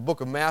in the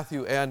book of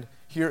Matthew and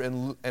here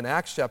in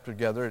Acts chapter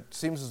together. It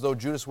seems as though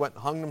Judas went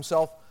and hung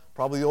himself,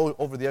 probably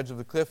over the edge of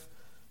the cliff.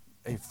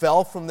 He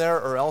fell from there,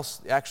 or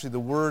else actually the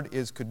word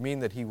could mean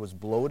that he was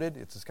bloated.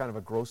 It's just kind of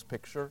a gross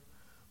picture.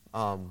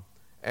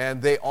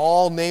 And they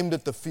all named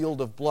it the field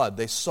of blood.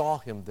 They saw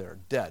him there,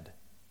 dead.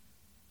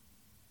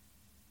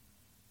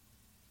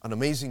 An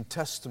amazing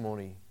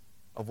testimony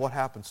of what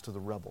happens to the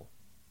rebel.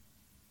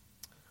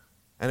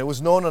 And it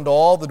was known unto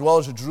all the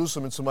dwellers of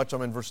Jerusalem, insomuch,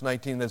 I'm in verse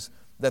 19, as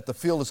that the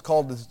field is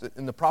called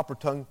in the proper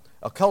tongue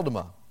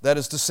Akeldama, that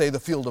is to say, the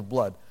field of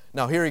blood.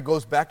 Now here he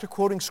goes back to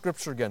quoting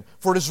Scripture again.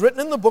 For it is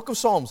written in the book of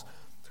Psalms,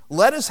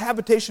 let his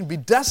habitation be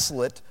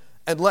desolate,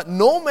 and let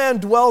no man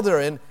dwell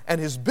therein, and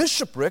his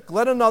bishopric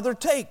let another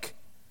take.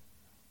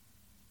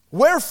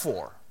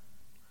 Wherefore,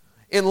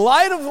 in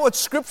light of what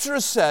Scripture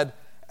has said,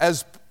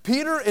 as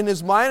Peter in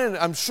his mind, and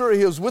I'm sure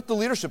he was with the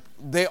leadership,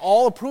 they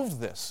all approved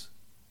this.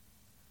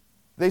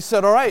 They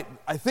said, all right,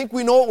 I think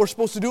we know what we're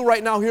supposed to do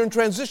right now here in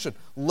transition.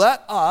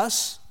 Let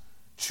us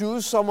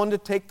choose someone to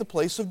take the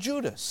place of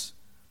Judas.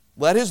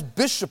 Let his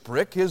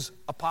bishopric, his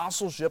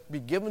apostleship, be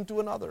given to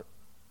another.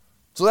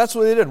 So that's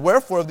what they did.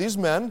 Wherefore, of these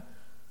men,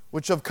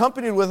 which have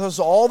companied with us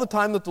all the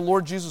time that the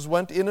Lord Jesus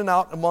went in and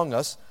out among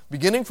us,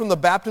 beginning from the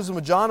baptism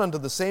of John unto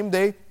the same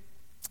day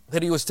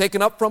that he was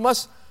taken up from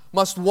us,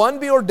 must one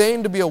be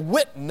ordained to be a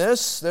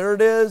witness. There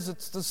it is.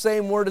 It's the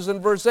same word as in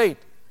verse 8.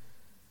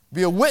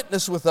 Be a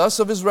witness with us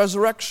of his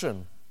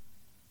resurrection.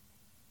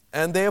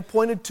 And they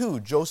appointed two,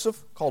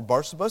 Joseph, called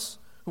Barsabas,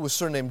 who was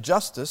surnamed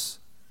Justus.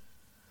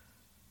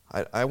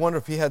 I wonder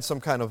if he had some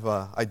kind of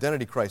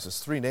identity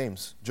crisis. 3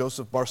 names,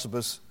 Joseph,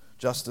 Barsabas,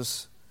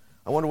 Justus.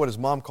 I wonder what his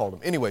mom called him.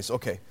 Anyways,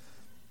 okay.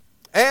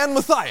 And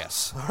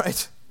Matthias, all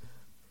right?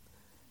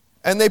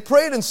 And they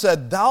prayed and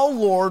said, Thou,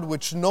 Lord,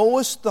 which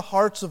knowest the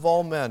hearts of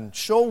all men,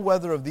 show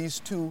whether of these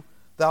two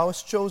thou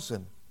hast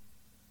chosen,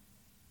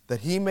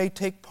 that he may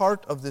take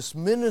part of this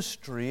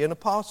ministry and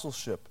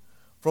apostleship,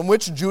 from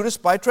which Judas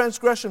by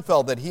transgression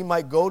fell, that he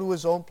might go to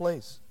his own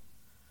place.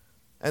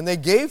 And they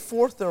gave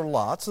forth their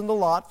lots, and the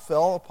lot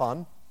fell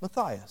upon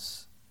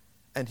Matthias.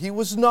 And he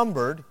was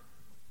numbered,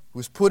 who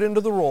was put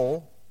into the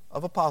roll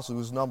of apostle, who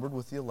was numbered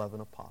with the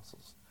 11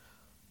 apostles.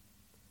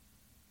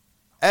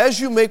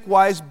 As you make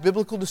wise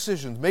biblical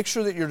decisions, make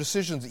sure that your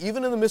decisions,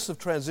 even in the midst of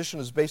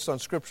transition, is based on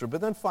Scripture. But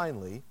then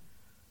finally,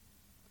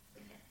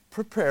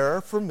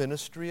 prepare for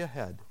ministry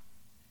ahead.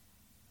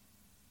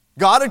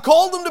 God had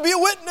called them to be a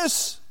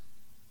witness.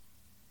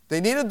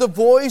 They needed the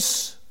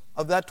voice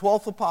of that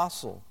 12th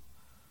apostle.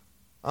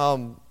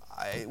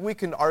 We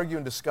can argue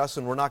and discuss,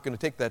 and we're not going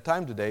to take that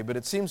time today, but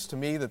it seems to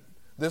me that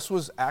this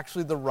was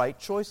actually the right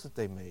choice that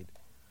they made.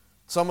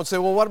 Some would say,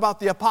 well, what about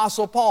the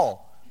Apostle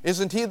Paul?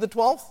 Isn't he the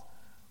 12th?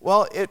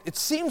 Well, it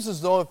seems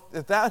as though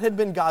if that had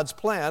been God's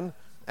plan,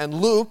 and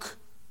Luke,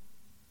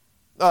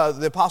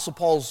 the Apostle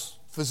Paul's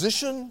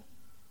physician,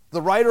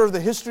 the writer of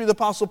the history of the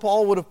Apostle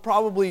Paul, would have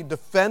probably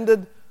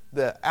defended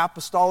the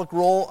apostolic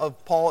role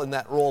of Paul, in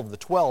that role of the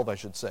 12, I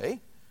should say,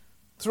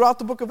 throughout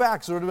the book of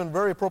Acts. It would have been a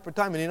very appropriate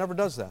time, and he never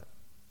does that.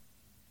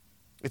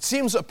 It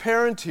seems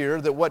apparent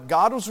here that what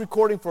God was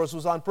recording for us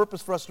was on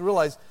purpose for us to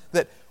realize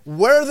that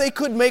where they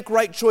could make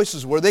right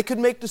choices, where they could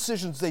make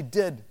decisions, they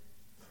did.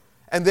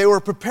 And they were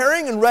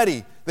preparing and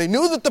ready. They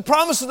knew that the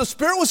promise of the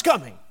Spirit was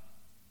coming.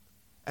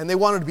 And they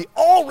wanted to be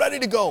all ready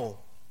to go.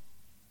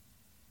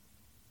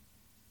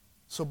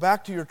 So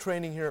back to your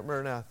training here at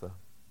Maranatha.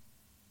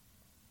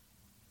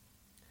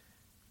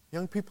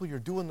 Young people, you're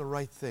doing the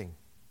right thing.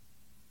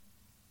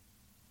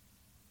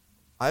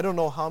 I don't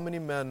know how many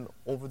men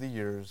over the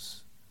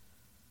years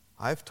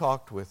I've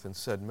talked with and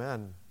said,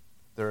 man,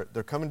 they're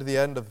coming to the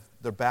end of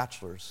their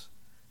bachelor's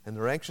and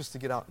they're anxious to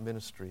get out in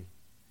ministry.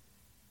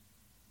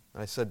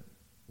 And I said,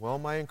 well,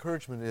 my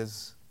encouragement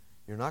is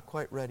you're not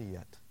quite ready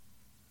yet.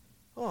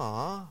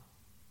 Aw.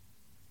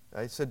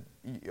 I said,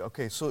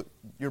 okay, so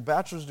your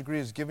bachelor's degree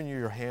has given you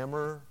your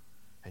hammer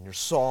and your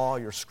saw,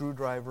 your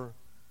screwdriver.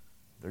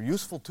 They're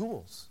useful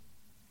tools.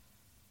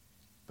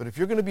 But if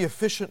you're going to be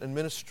efficient in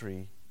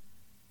ministry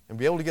and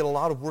be able to get a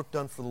lot of work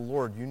done for the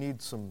Lord, you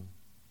need some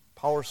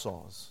power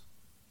saws,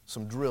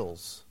 some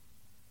drills.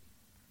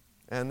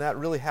 And that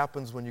really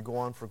happens when you go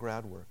on for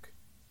grad work.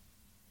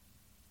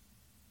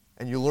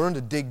 And you learn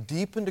to dig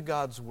deep into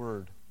God's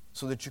Word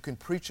so that you can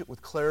preach it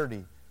with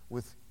clarity,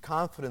 with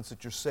confidence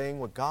that you're saying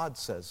what God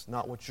says,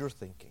 not what you're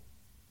thinking.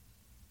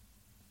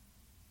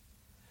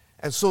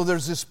 And so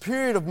there's this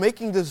period of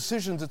making the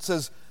decisions that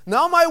says,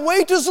 now my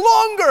wait is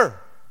longer.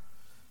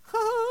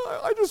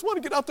 I just want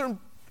to get out there and,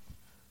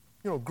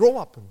 grow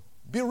up and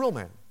be a real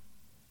man.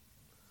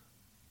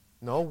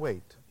 No,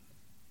 wait.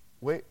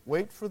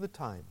 Wait for the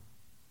time.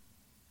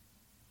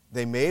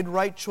 They made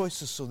right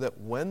choices so that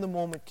when the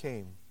moment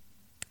came,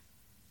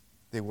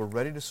 they were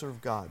ready to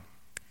serve God.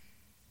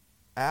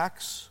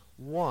 Acts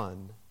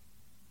 1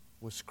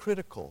 was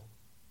critical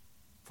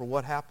for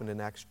what happened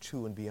in Acts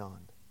 2 and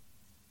beyond.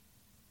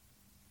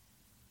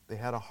 They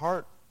had a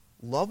heart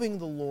loving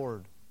the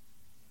Lord,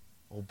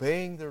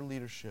 obeying their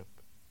leadership,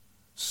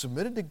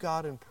 submitted to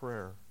God in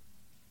prayer,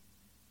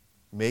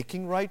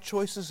 making right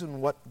choices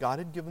in what God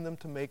had given them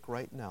to make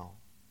right now,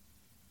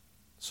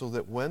 so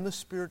that when the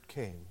Spirit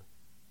came,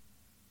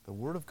 the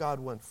Word of God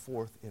went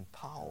forth in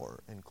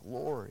power and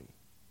glory.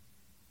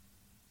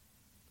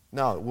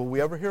 Now, will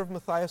we ever hear of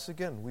Matthias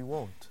again? We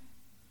won't.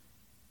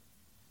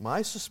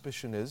 My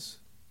suspicion is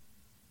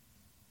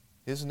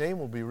his name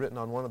will be written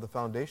on one of the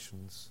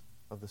foundations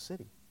of the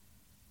city.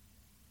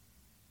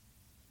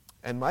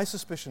 And my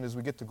suspicion is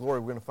we get to glory,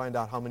 we're going to find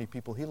out how many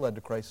people he led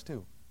to Christ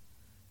too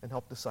and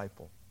helped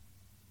disciple.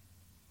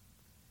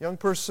 Young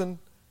person,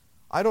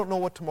 I don't know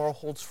what tomorrow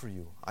holds for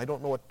you. I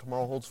don't know what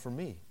tomorrow holds for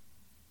me.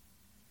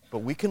 But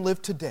we can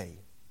live today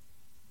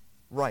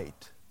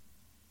right.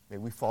 May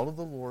we follow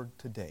the Lord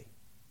today.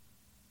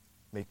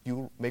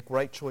 Make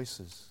right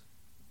choices.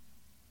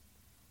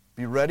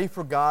 Be ready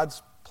for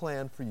God's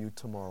plan for you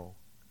tomorrow.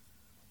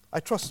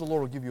 I trust the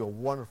Lord will give you a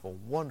wonderful,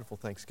 wonderful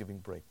Thanksgiving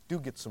break. Do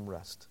get some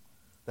rest.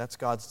 That's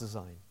God's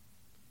design.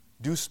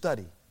 Do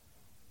study.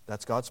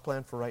 That's God's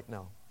plan for right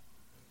now.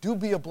 Do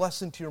be a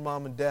blessing to your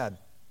mom and dad.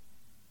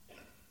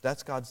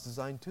 That's God's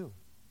design too.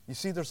 You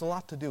see, there's a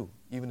lot to do,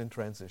 even in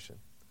transition.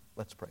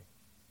 Let's pray.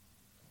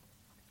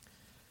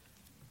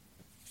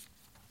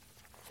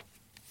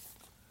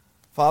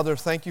 Father,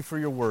 thank you for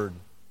your word.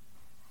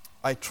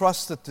 I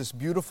trust that this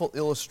beautiful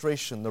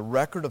illustration, the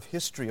record of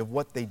history of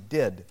what they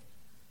did,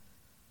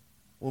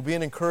 will be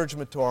an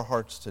encouragement to our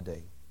hearts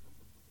today.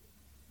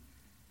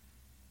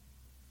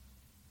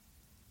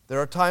 There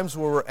are times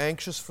where we're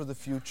anxious for the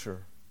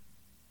future.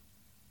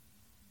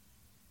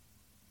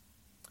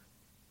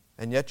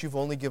 And yet you've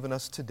only given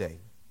us today.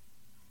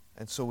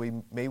 And so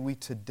may we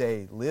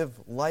today live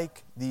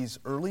like these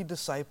early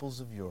disciples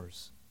of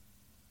yours,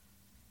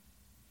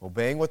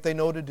 obeying what they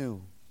know to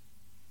do,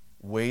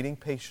 waiting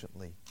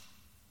patiently,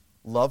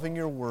 loving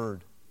your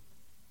word,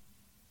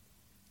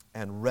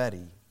 and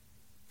ready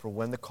for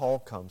when the call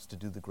comes to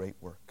do the great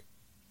work.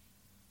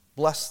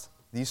 Bless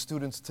these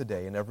students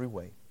today in every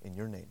way. In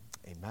your name,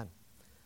 amen.